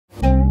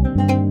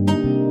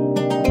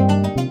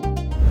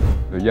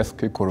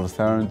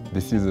Yasuke,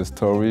 this is the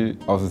story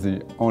of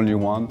the only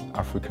one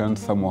African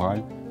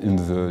samurai in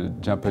the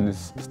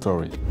Japanese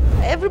story.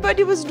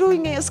 Everybody was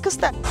doing a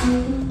skasta.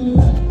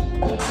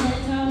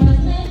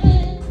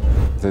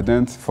 The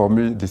dance, for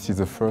me, this is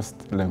the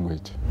first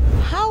language.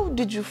 How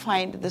did you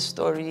find the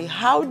story?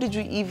 How did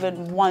you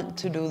even want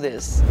to do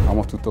this? I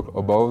want to talk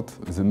about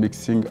the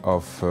mixing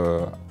of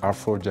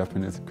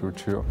Afro-Japanese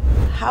culture.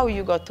 How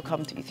you got to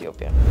come to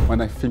Ethiopia? When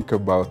I think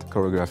about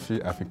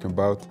choreography, I think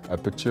about a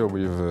picture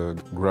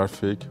with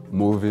graphic,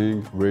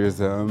 moving,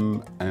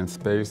 rhythm and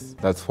space.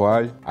 That's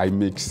why I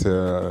mix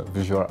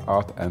visual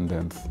art and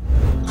dance.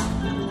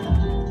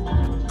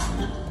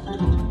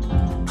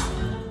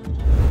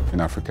 In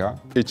Africa,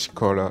 each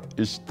color,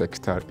 each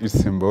textile, each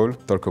symbol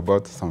talk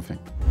about something.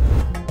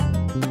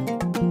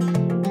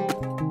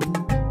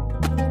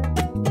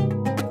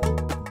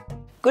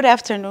 Good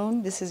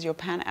afternoon. This is your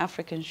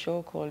Pan-African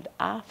show called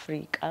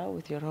Afreeqa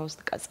with your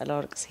host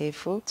Katsalork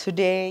Seifu.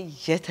 Today,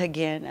 yet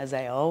again, as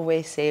I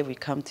always say, we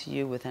come to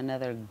you with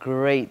another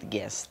great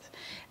guest.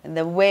 And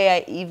the way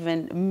I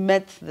even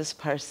met this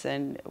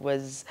person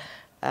was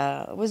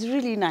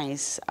really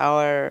nice.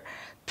 Our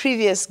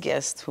previous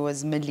guest, who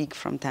was Malik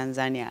from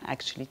Tanzania,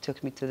 actually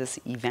took me to this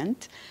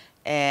event,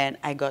 and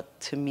I got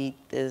to meet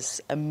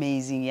this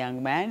amazing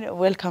young man.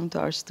 Welcome to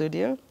our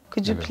studio.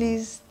 Could you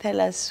please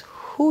tell us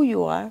who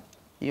you are,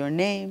 your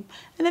name,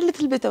 and a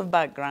little bit of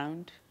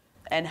background,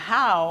 and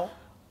how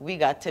we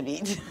got to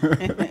meet?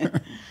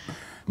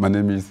 My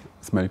name is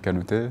Ismail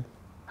Kanouté.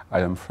 I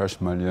am Fresh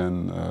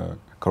Malian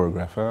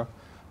choreographer,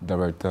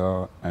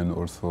 director, and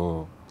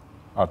also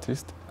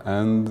artist.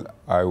 And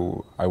I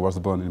was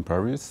born in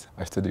Paris.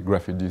 I studied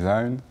graphic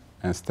design,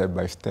 and step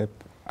by step,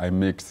 I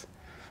mix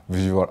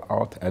visual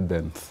art and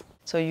dance.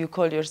 So you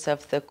call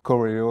yourself the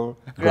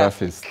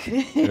choreographist.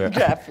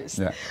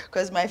 Graphist.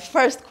 Because my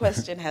first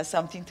question has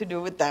something to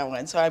do with that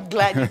one, so I'm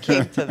glad you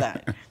came to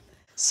that.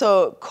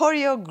 So,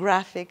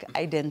 choreographic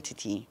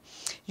identity.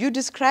 You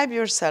describe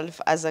yourself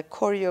as a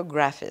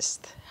choreographist.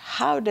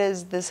 How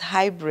does this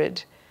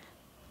hybrid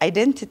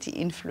identity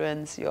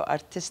influence your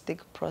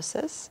artistic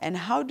process, and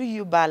how do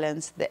you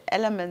balance the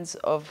elements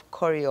of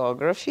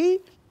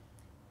choreography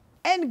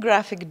and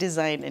graphic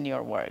design in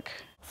your work?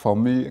 For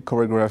me,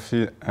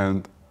 choreography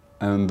and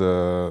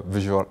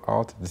visual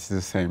art, this is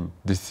the same.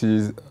 This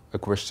is a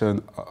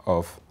question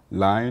of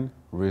line,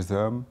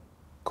 rhythm,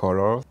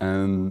 color,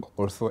 and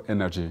also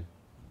energy.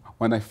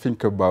 When I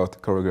think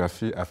about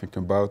choreography, I think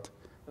about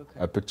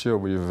a picture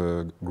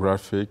with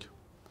graphic,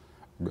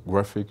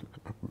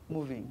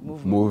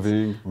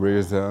 moving,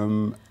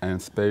 rhythm and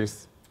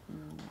space,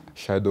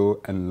 shadow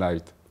and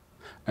light.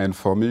 And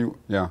for me,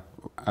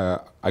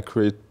 I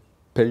create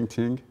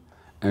painting,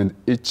 and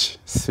each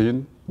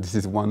scene, this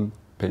is one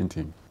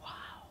painting. Wow.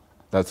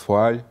 That's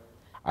why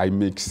I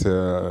mix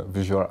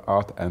visual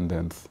art and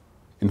dance.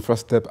 In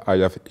first step, I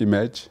have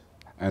image,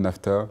 and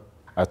after,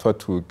 I try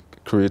to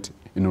create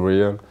in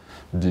real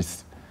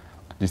this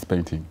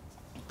painting.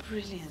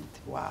 Brilliant,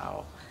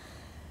 wow.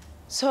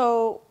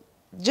 So,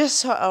 just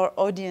so our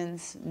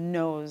audience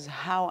knows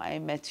how I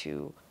met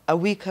you, a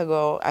week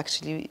ago,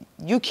 actually,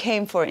 you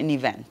came for an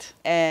event.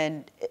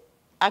 And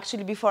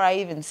actually, before I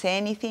even say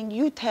anything,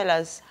 you tell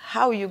us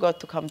how you got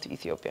to come to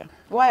Ethiopia.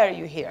 Why are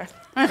you here?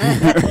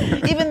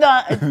 Even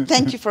though,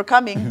 thank you for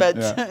coming, but...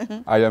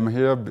 I am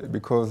here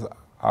because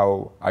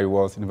I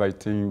was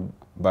invited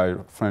by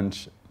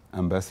French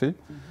embassy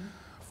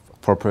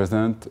for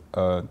present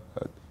a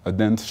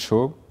dance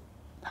show,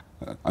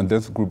 a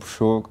dance group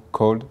show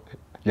called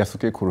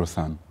Yasuke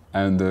Kurosan.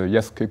 And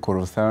Yasuke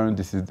Kurosan,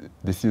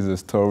 this is the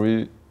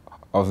story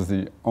of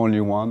the only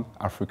one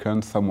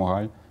African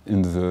samurai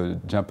in the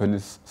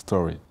Japanese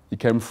story. He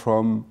came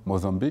from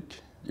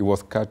Mozambique. He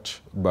was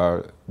catched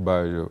by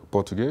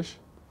Portuguese.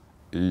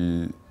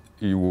 He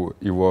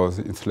was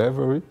in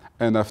slavery,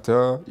 and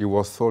after he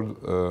was sold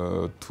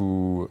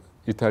to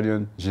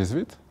Italian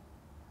Jesuit,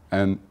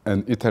 and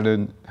an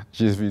Italian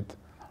Jesuit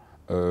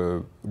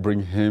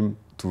bring him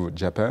to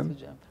Japan.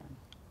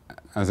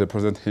 And they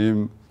present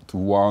him to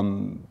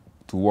one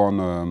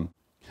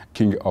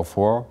king of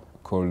war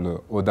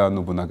called Oda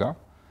Nobunaga.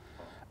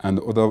 And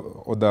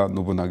Oda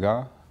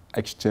Nobunaga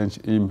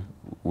exchanged him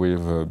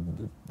with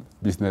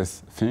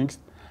business things,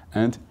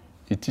 and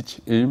he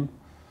teach him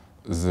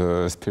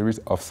the spirit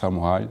of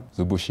samurai,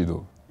 the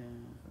Bushido.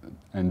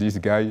 And this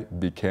guy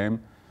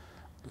became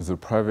the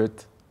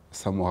private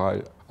samurai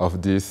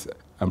of this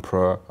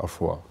emperor of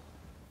war.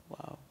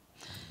 Wow.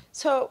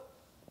 So,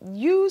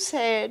 you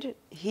said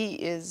he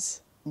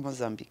is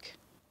Mozambique.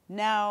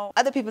 Now,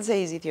 other people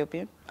say he's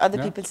Ethiopian.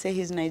 Other people say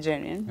he's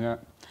Nigerian. Yeah.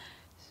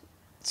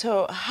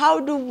 So how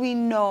do we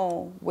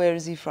know where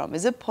is he from?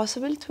 Is it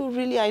possible to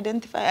really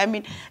identify? I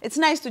mean, it's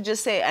nice to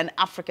just say an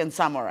African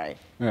samurai.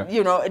 Yeah.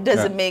 You know, it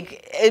doesn't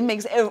it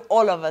makes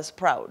all of us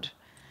proud.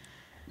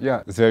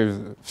 Yeah, there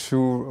is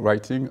few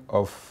writing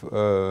of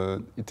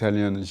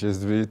Italian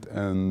Jesuit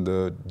and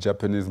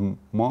Japanese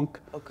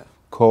monk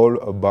call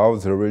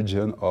about the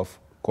region of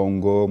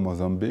Congo,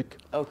 Mozambique.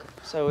 Okay,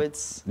 so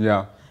it's,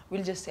 yeah.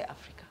 We'll just say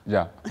Africa.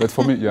 Yeah, but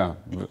for me, yeah,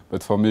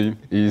 but for me,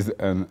 he's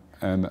an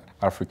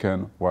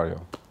African warrior.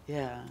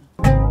 Yeah.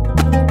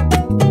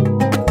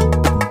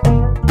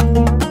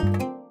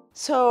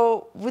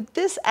 So with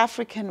this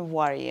African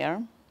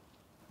warrior,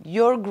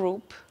 your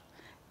group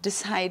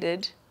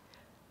decided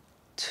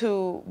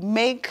to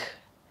make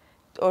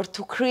or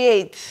to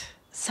create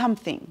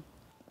something.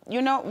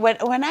 You know,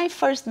 when I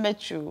first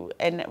met you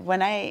and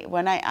when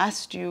I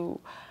asked you,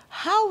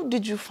 how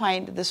did you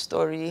find the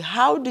story?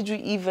 How did you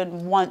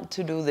even want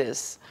to do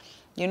this?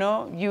 You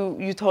know,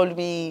 you told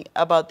me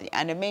about the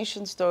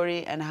animation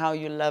story and how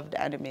you loved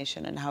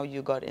animation and how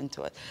you got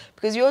into it.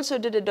 Because you also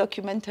did a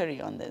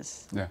documentary on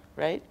this, Yeah.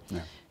 right?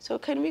 Yeah. So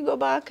can we go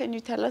back and you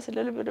tell us a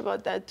little bit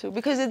about that too?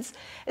 Because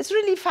it's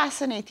really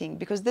fascinating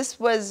because this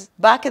was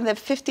back in the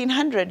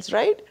 1500s,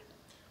 right?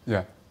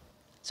 Yeah.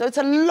 So it's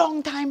a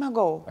long time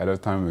ago. A long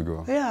time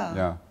ago. Yeah.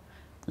 Yeah.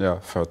 Yeah,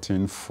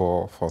 14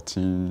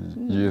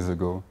 years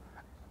ago,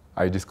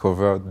 I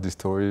discovered the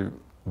story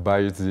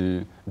by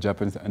the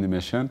Japanese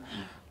animation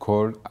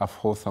called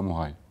Afro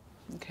Samurai.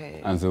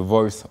 Okay. And the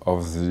voice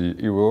of the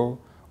hero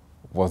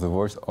was the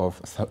voice of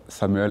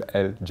Samuel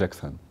L.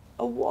 Jackson.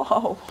 Oh,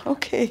 wow.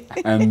 Okay.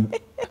 And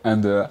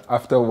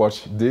after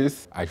watching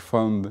this, I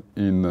found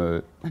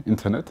in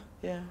internet.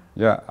 Yeah.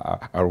 Yeah,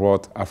 I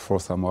wrote Afro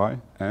Samurai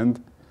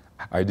and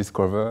I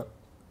discovered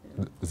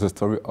the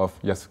story of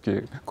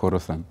Yasuke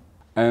Koro-san.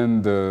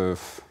 And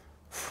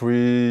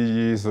 3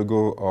 years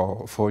ago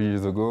or 4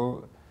 years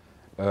ago,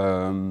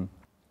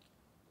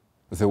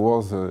 there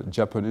was a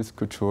Japanese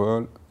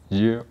cultural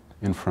year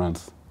in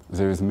France.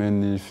 There is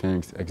many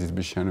things,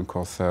 exhibition,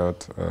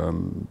 concert,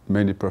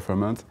 many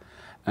performance.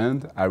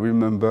 And I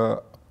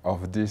remember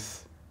of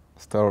this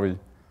story.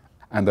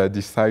 And I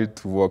decided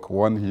to work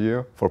 1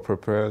 year for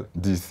prepare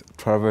this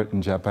travel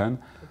in Japan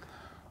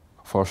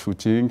for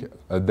shooting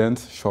a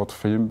dance short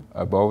film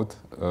about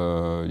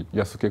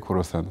Yasuke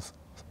Koro-san's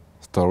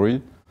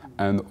story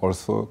and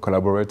also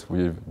collaborate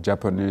with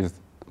Japanese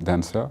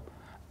dancer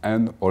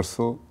and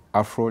also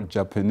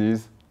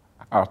Afro-Japanese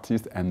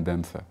artist and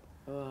dancer.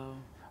 Wow.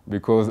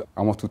 Because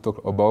I want to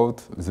talk about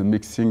the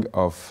mixing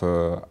of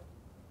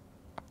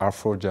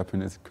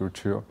Afro-Japanese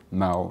culture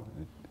now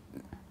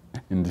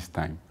in this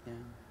time. Yeah.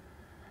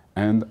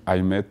 And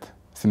I met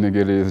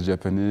Senegalese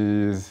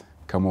Japanese,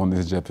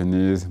 Cameroonese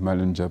Japanese,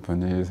 Malian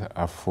Japanese,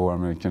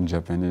 Afro-American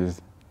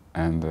Japanese,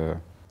 and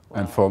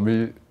for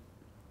me,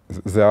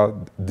 they are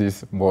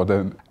this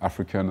modern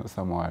African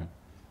samurai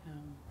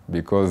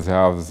because they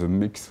have the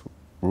mixed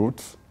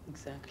roots.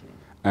 Exactly.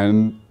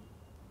 And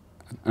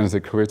they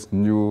create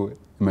new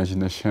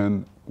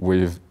imagination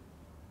with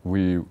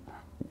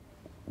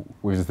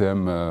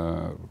them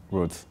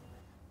roots.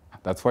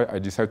 That's why I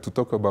decided to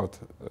talk about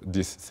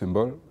this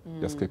symbol,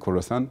 Yasuke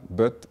Koro-san,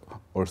 but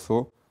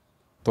also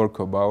talk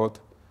about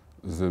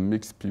the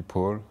mixed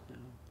people,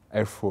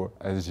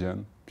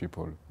 Afro-Asian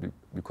people,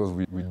 because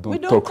we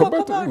don't talk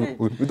about it.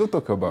 We don't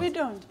talk about it. We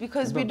don't,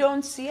 because we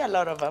don't see a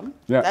lot of them.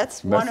 Yeah,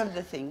 that's one of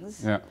the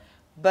things. Yeah.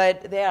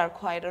 But there are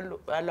quite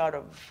a lot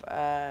of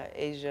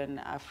Asian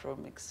Afro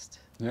mixed.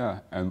 Yeah,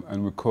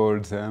 and we call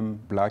them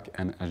Black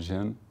and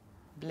Asian.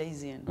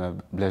 Blasian.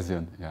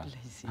 Blasian, yeah.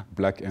 Blasian.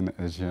 Black and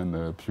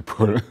Asian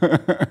people.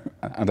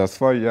 And that's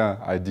why, yeah,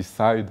 I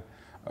decided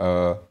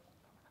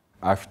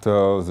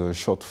after the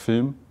short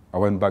film, I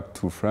went back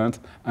to France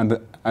and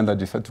I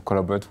decided to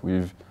collaborate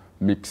with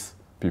mixed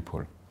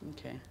people.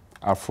 Okay.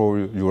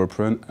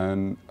 Afro-European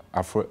and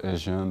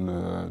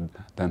Afro-Asian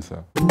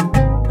dancer.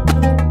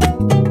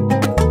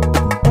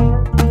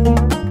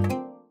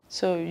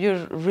 So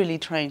you're really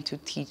trying to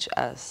teach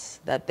us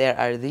that there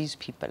are these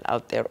people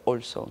out there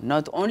also,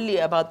 not only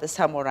about the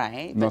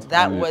samurai, but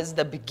that was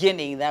the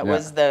beginning, that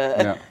was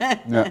the...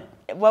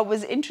 What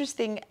was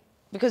interesting,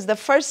 because the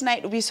first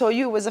night we saw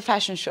you was a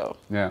fashion show.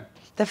 Yeah.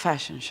 The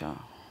fashion show.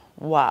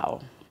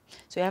 Wow.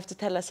 So you have to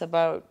tell us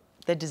about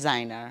the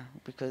designer,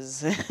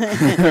 because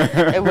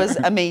it was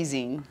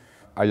amazing.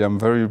 I am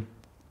very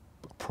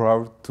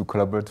proud to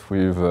collaborate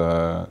with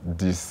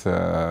this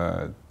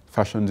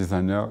fashion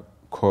designer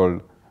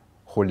called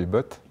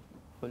Holibut.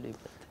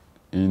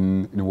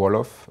 In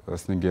Wolof,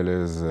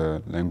 Senegalese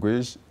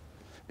language,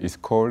 it's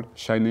called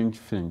shining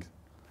thing.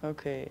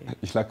 Okay.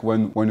 It's like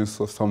when you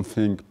saw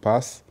something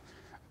pass,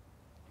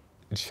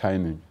 it's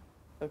shining.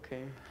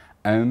 Okay.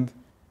 And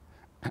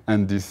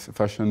this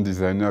fashion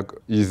designer,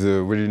 his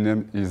real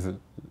name is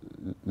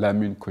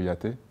Lamine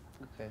Koyate.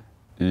 Okay.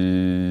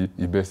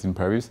 He's based in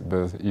Paris,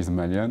 but he's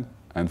Malian.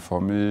 And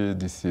for me,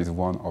 this is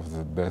one of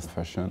the best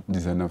fashion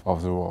designers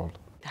of the world.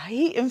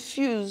 He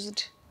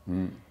infused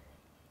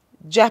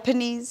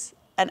Japanese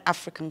and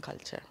African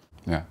culture.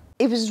 Yeah.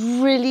 It was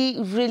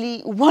really,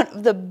 really one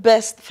of the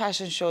best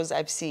fashion shows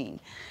I've seen.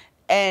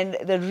 And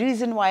the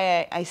reason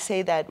why I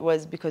say that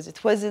was because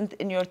it wasn't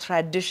in your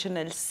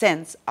traditional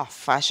sense a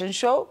fashion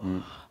show,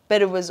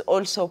 but it was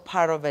also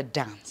part of a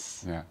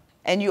dance. Yeah.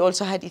 And you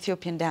also had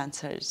Ethiopian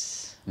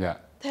dancers. Yeah.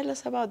 Tell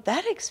us about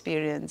that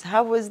experience.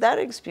 How was that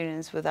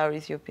experience with our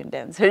Ethiopian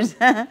dancers?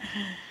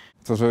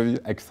 It was very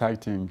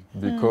exciting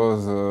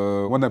because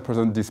when I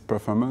present this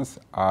performance,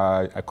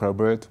 I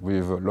collaborate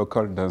with a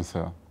local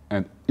dancer.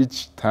 And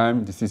each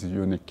time, this is a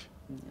unique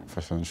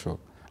fashion show.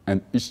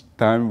 And each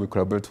time we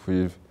collaborate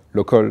with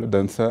local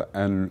dancer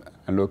and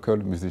local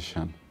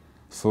musician.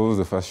 So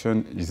the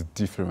fashion is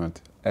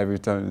different. Every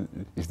time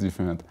it's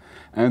different.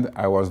 And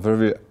I was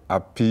very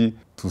happy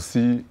to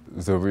see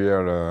the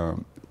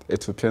real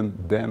Ethiopian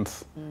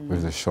dance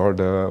with the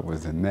shoulder,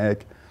 with the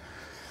neck.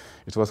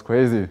 It was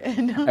crazy.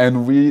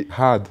 And we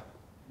had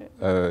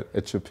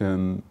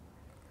Ethiopian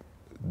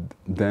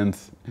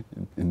dance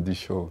in this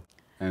show.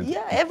 And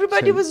yeah,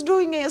 everybody was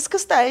doing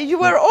eskasta. You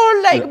were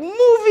all like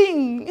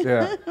moving.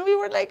 Yeah. We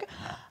were like,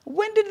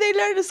 when did they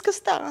learn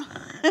eskasta?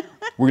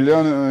 We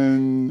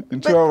learn in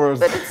 2 hours.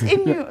 But it's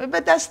in you.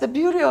 But that's the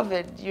beauty of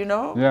it, you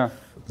know? Yeah.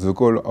 The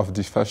goal of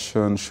this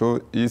fashion show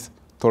is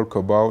talk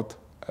about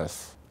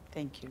us.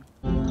 Thank you.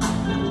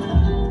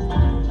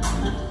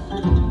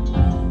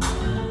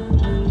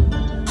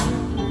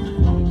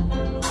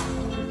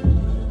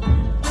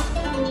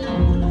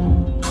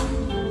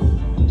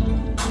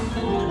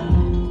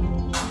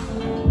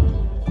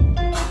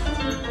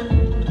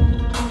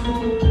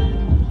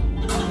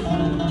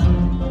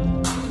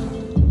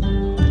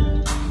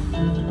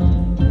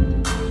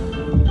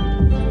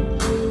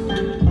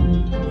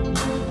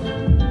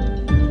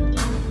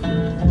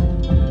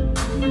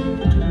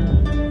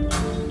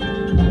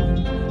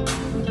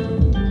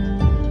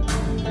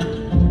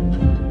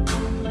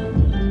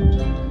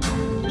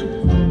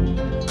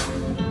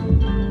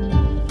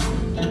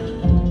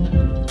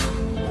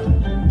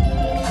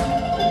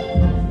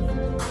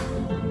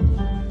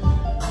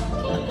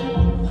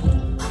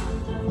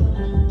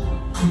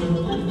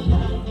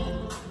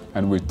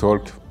 And we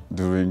talk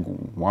during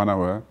 1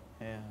 hour.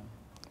 Yeah.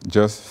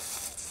 Just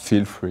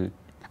feel free.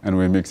 And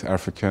we mix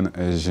African,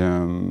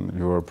 Asian,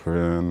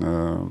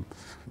 European.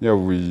 Yeah,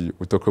 we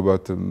talk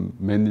about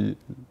many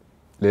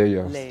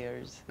layers.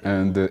 Layers.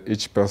 And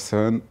each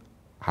person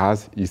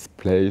has his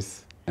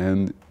place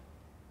and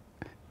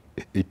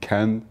he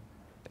can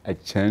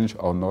exchange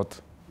or not.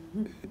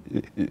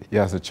 He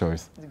has a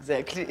choice.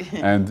 Exactly.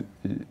 And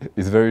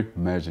it's very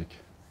magic.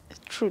 It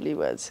truly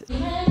was.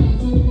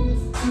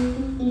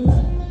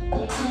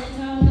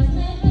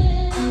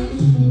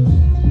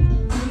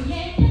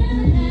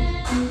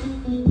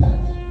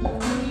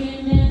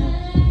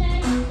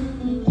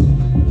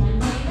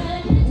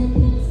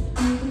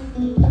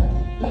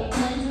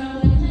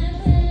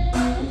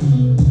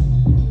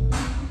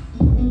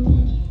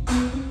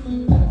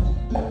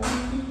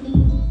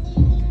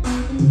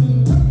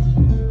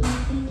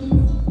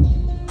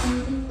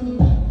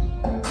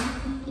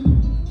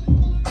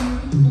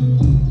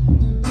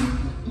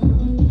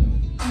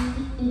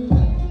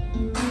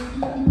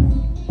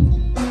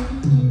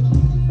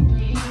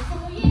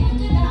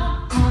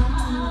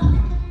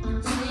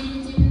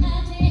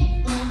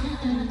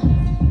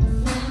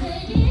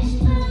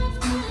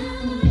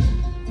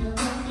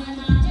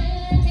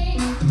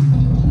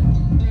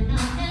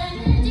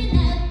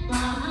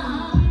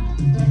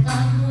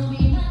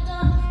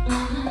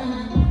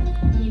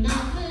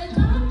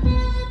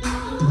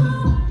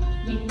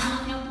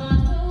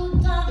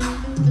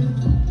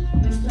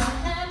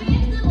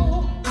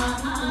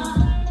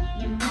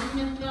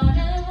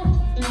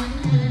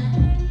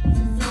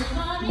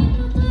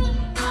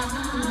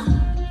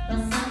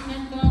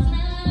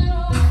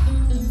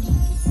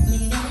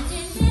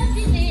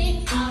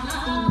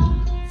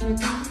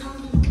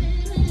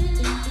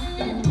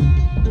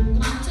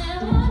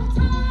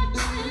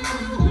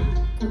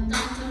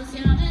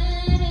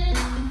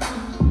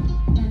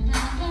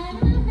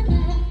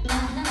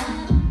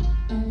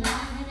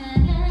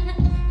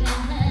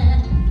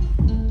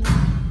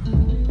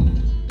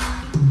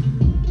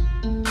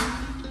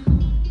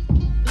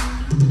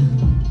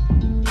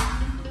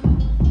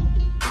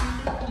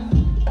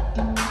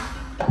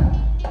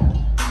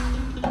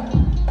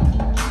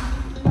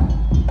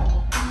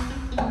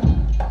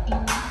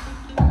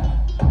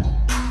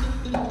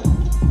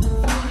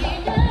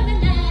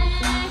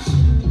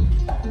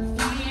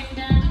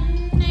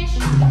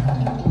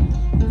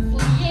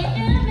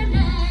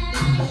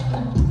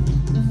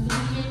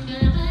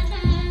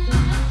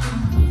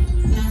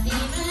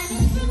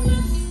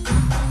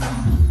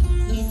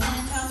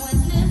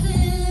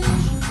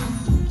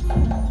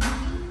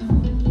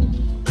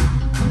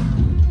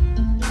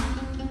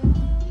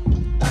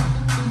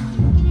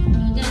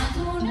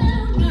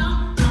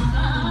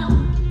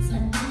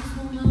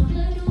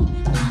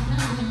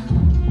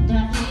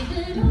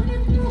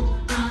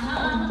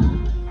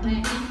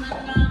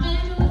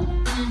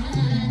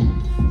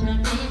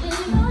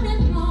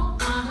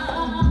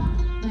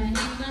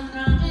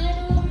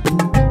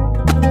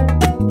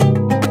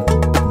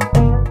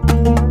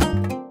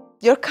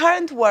 Your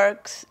current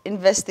work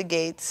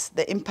investigates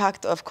the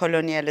impact of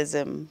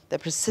colonialism, the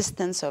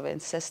persistence of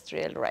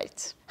ancestral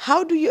rights.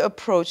 How do you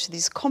approach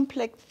these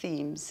complex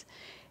themes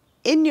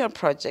in your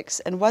projects,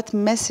 and what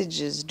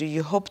messages do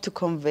you hope to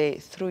convey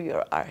through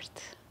your art?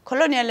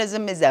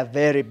 Colonialism is a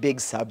very big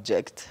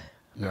subject.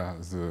 Yeah,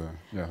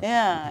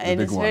 Yeah, the and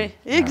big it's one. very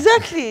Yeah.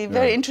 exactly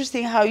very Yeah.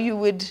 interesting how you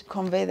would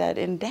convey that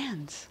in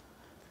dance.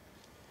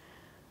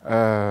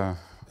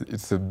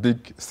 It's a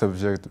big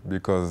subject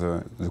because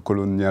the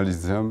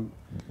colonialism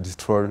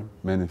destroyed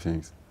many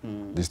things,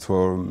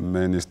 destroy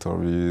many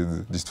stories,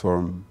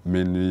 destroy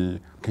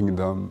many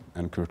kingdom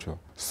and culture.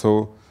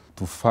 So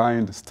to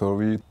find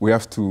story, we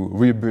have to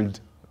rebuild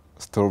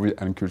story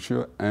and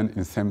culture, and in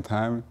the same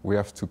time we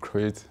have to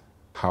create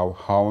our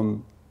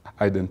own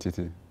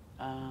identity.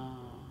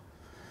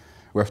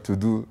 We have to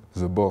do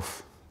the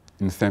both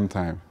in the same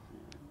time.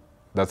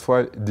 That's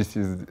why this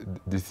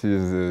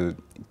is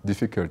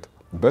difficult.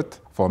 But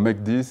for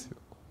make this,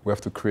 we have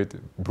to create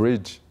a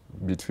bridge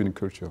between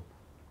culture.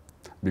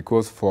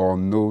 Because for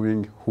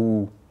knowing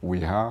who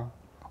we are,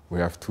 we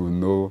have to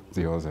know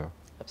the other.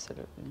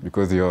 Absolutely.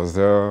 Because the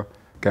other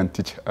can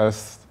teach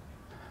us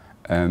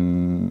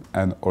and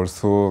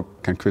also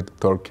can create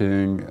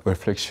talking,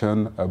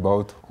 reflection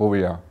about who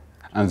we are.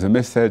 And the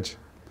message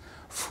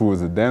through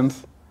the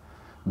dance,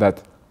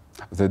 that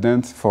the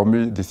dance, for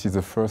me, this is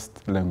the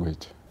first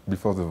language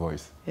before the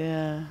voice.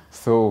 Yeah.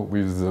 So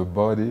with the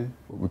body,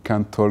 we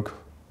can talk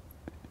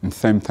in the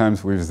same time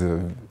with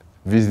the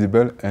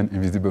visible and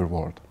invisible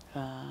world.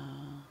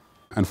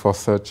 And for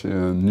such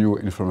new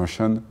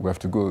information, we have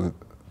to go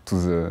to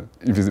the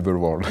invisible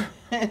world.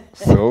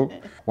 So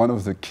one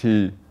of the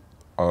key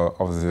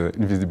of the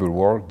invisible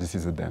world, this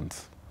is a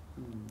dance.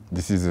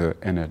 This is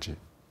energy.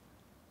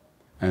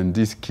 And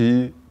this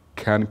key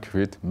can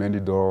create many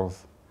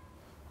doors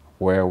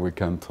where we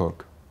can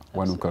talk,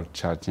 when we call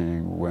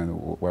chatting,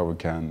 where we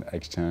can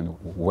exchange,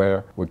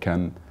 where we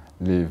can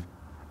live,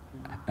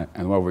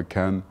 and where we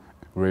can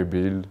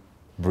rebuild,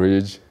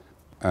 bridge,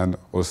 and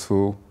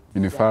also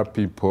unify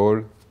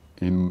people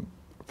in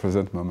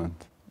present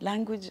moment.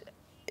 Language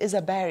is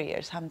a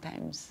barrier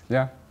sometimes.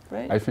 Yeah,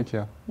 right? I think,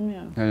 yeah.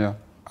 Yeah.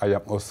 I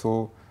am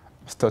also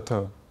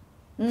stutter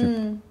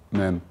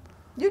man.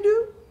 You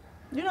do?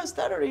 You're not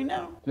stuttering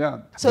now.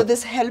 Yeah. So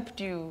this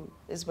helped you,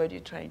 is what you're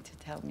trying to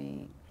tell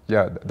me.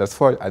 Yeah, that's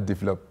why I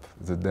developed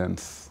the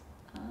dance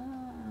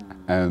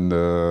and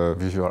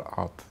visual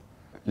art.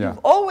 Yeah.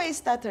 You've always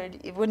stuttered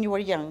when you were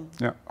young.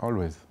 Yeah,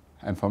 always.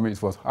 And for me,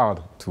 it was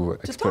hard to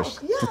express,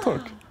 to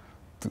talk,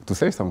 to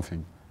say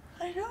something.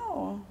 I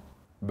know.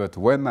 But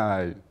when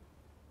I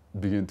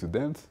began to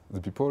dance, the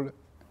people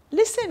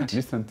listened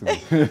to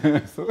me.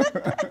 So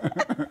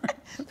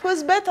it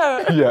was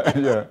better.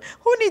 Yeah.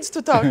 Who needs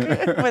to talk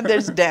when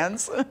there's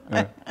dance?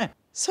 Yeah.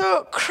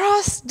 So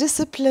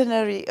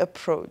cross-disciplinary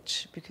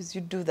approach, because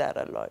you do that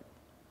a lot.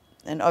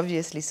 And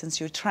obviously,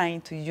 since you're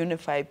trying to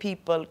unify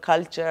people,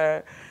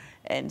 culture,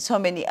 and so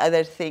many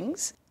other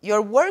things,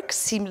 your work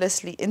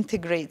seamlessly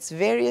integrates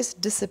various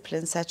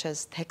disciplines such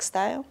as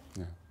textile,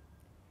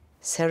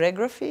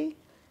 serigraphy,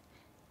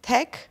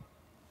 tech,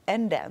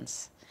 and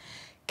dance.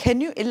 Can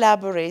you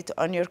elaborate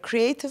on your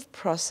creative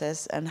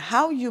process and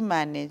how you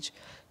manage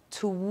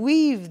to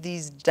weave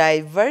these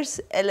diverse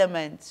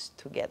elements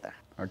together?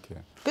 Okay.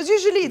 Because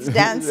usually it's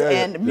dance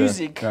and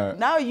music. Yeah.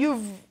 Now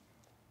you've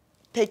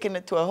taken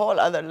it to a whole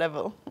other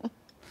level.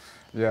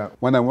 Yeah.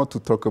 When I want to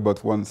talk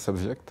about one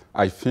subject,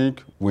 I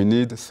think we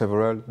need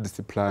several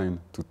disciplines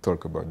to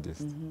talk about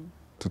this.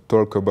 To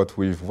talk about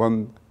with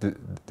one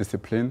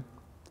discipline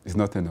is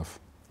not enough.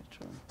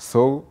 True.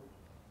 So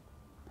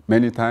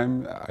many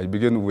times I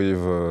begin with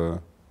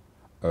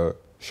a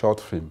short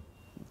film.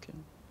 Okay.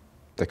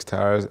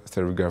 Textiles,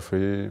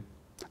 serigraphy,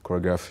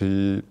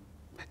 choreography,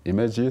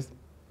 images.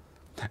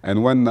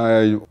 And when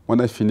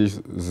I finish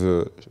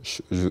the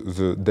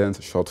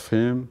dance short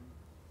film,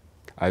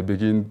 I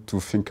begin to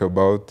think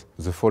about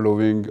the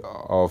following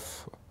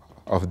of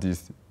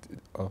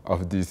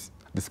this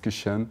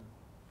discussion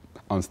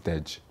on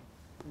stage.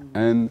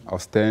 And on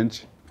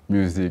stage,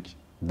 music,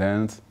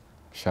 dance,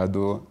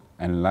 shadow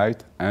and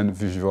light, and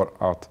visual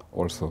art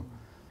also.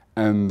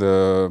 And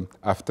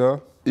after,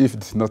 if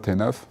it's not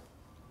enough,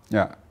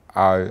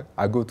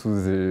 I go to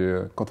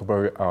the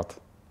contemporary art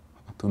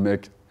to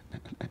make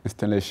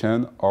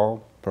installation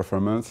or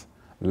performance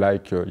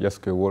like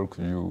Yasuke work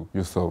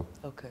you saw.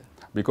 Okay.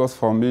 Because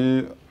for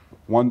me,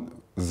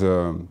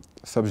 the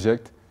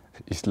subject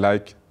is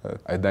like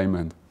a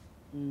diamond.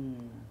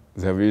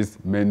 There is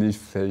many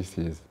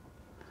faces.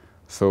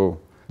 So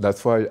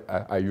that's why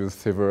I use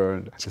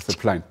several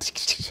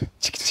disciplines.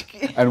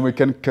 And we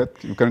can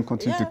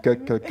continue to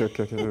cut.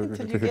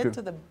 Until you get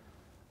to the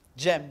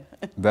gem.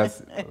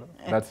 That's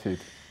it.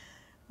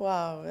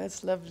 Wow,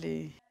 that's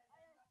lovely.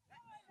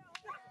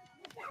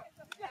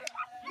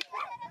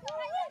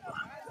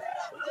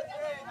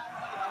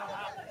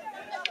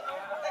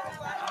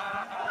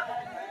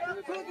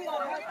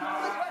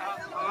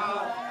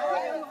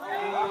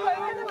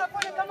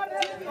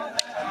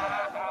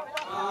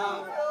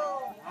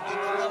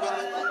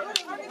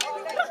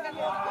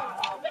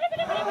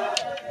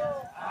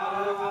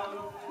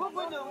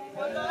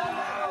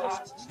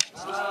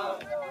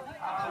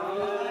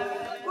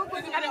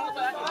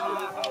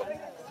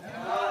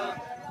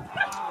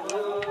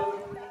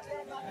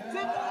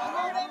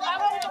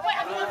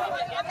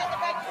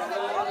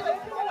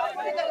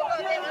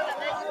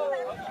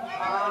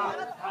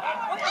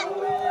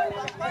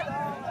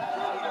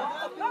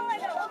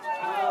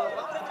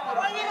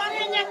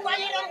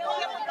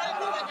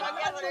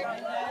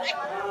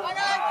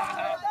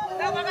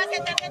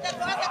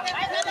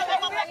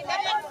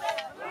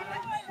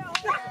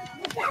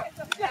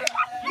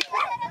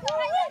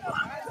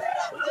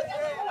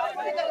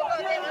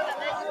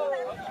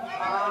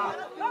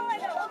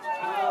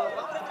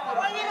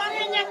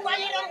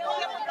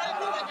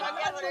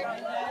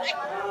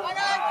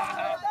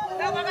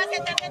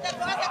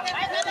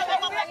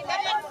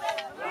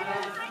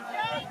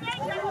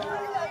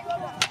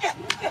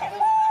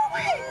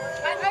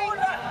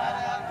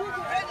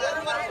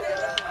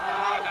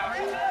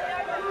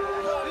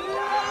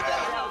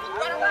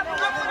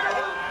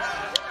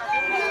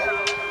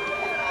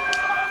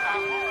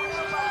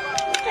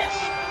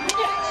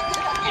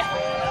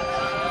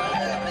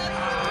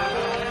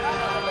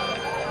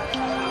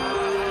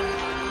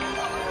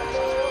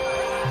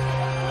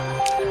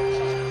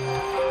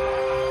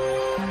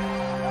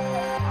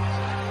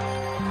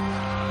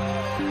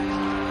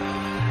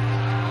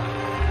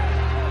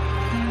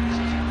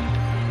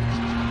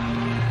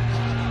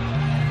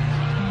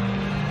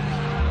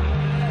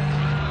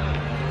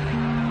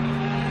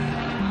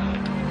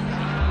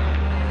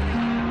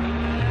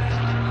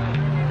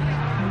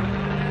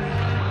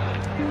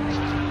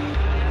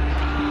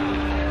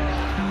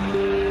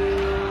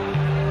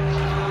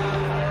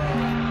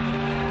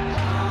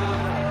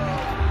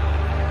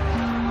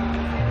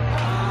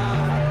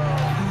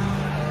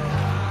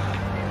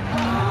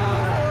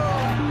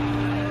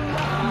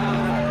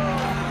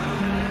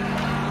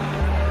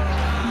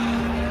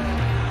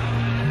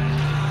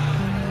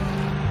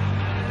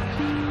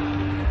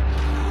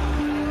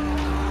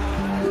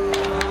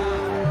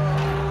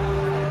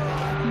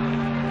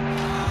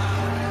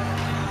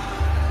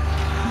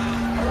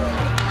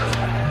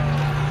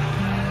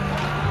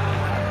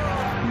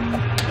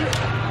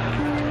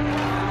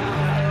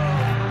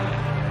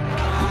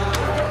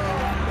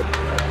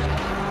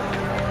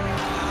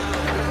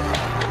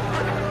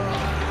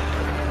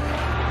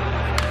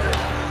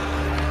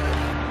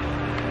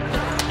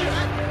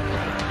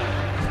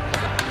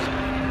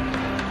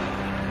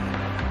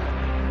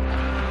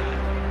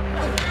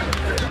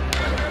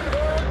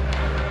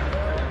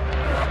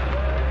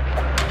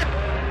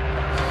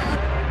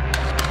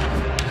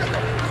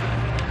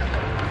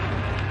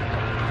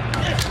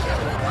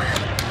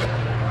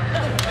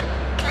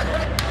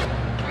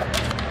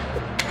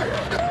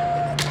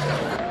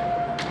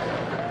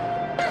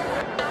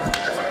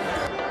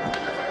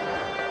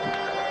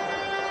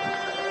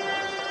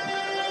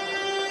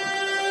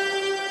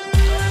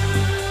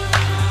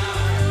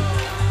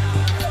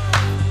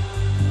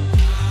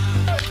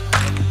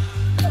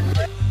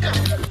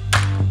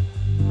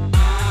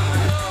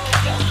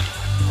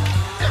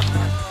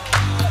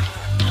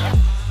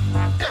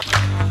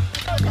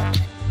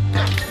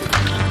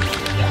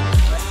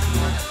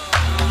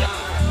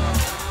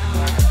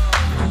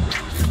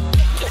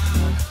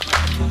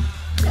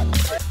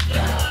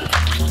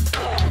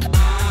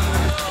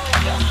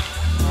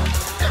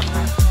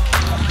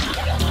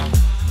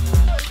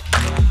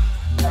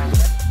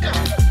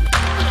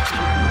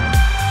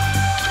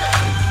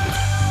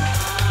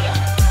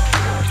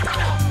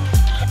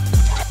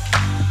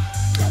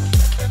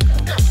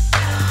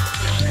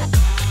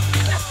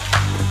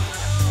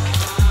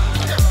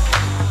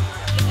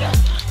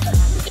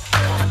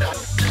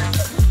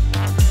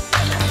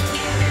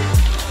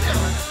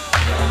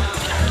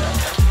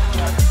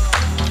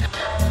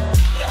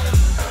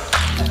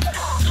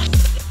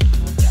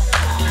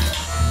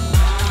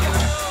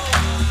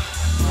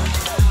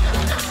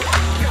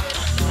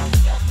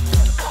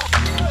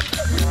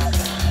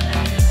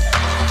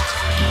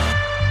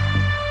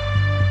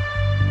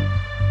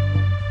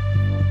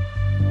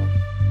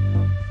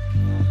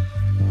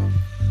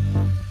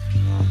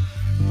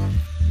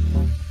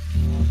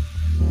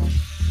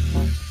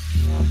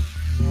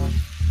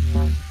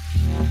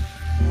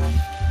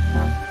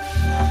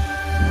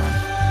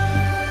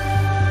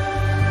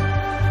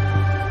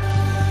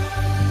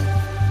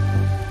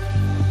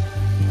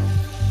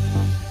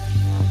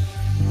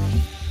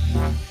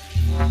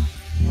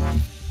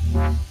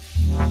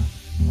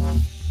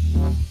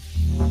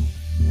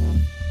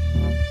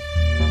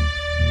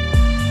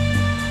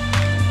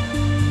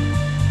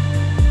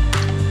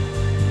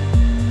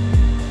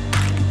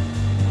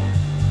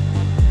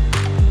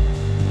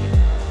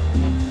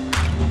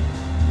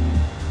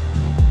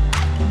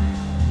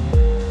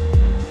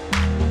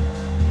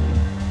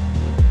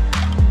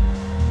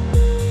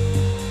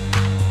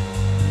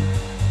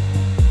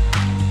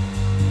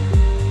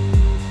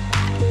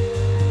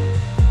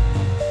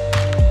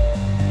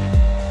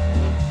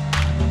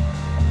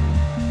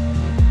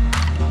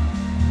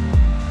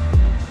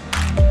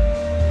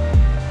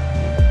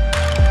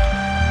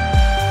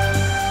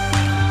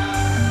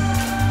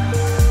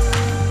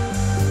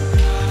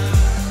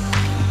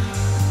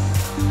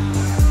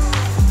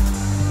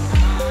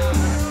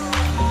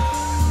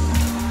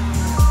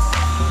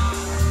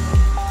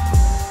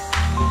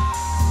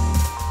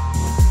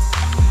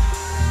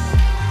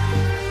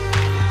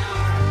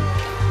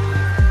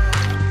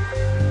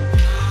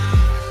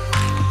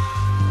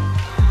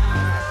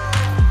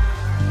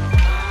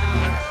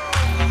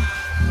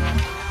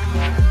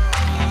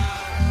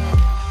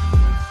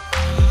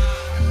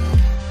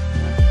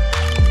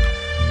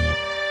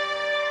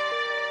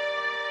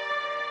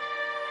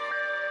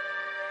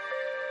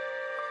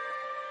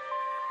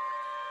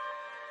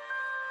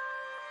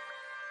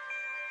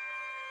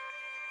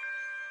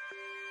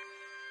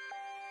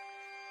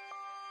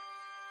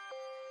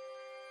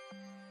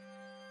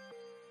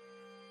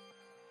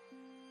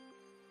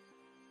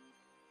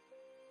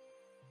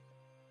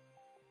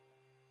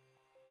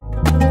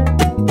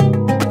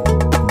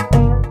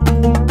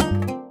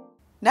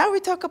 Now we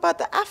talk about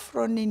the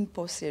Afro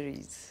Ninpo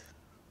series.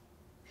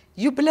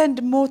 You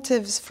blend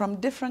motives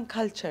from different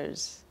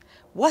cultures.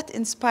 What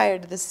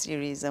inspired this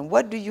series, and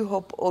what do you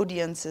hope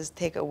audiences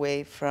take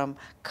away from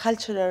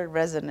cultural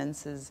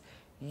resonances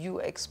you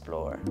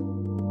explore?